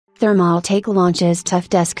Thermaltake launches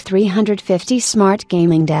TOUGHDESK 350 Smart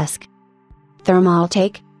Gaming Desk.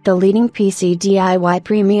 Thermaltake, the leading PC DIY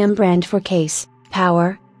premium brand for case,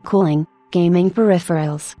 power, cooling, gaming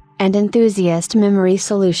peripherals, and enthusiast memory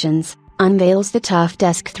solutions, unveils the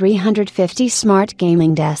TOUGHDESK 350 Smart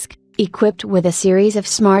Gaming Desk, equipped with a series of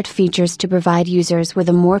smart features to provide users with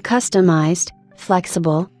a more customized,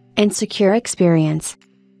 flexible, and secure experience.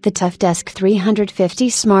 The TOUGHDESK 350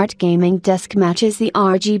 Smart Gaming Desk matches the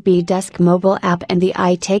RGB Desk mobile app and the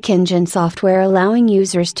iTake engine software, allowing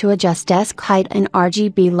users to adjust desk height and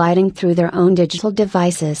RGB lighting through their own digital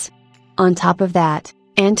devices. On top of that,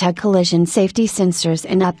 anti-collision safety sensors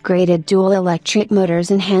and upgraded dual electric motors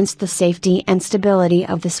enhance the safety and stability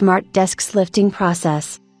of the smart desk's lifting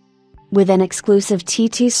process. With an exclusive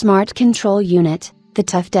TT Smart Control Unit, the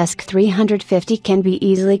TOUGHDESK 350 can be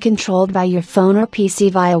easily controlled by your phone or PC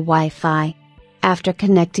via Wi-Fi. After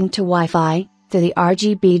connecting to Wi-Fi, through the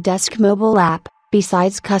RGB Desk mobile app,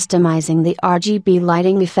 besides customizing the RGB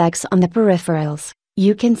lighting effects on the peripherals,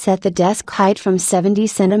 you can set the desk height from 70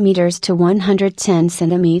 cm to 110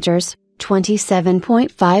 cm, 27.5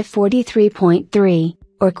 43.3,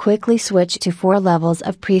 or quickly switch to 4 levels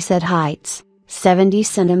of preset heights: 70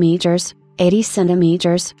 cm, 80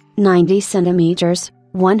 cm, 90 cm,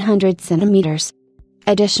 100 cm.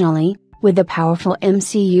 Additionally, with the powerful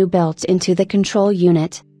MCU built into the control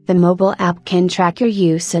unit, the mobile app can track your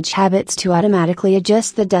usage habits to automatically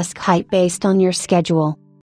adjust the desk height based on your schedule.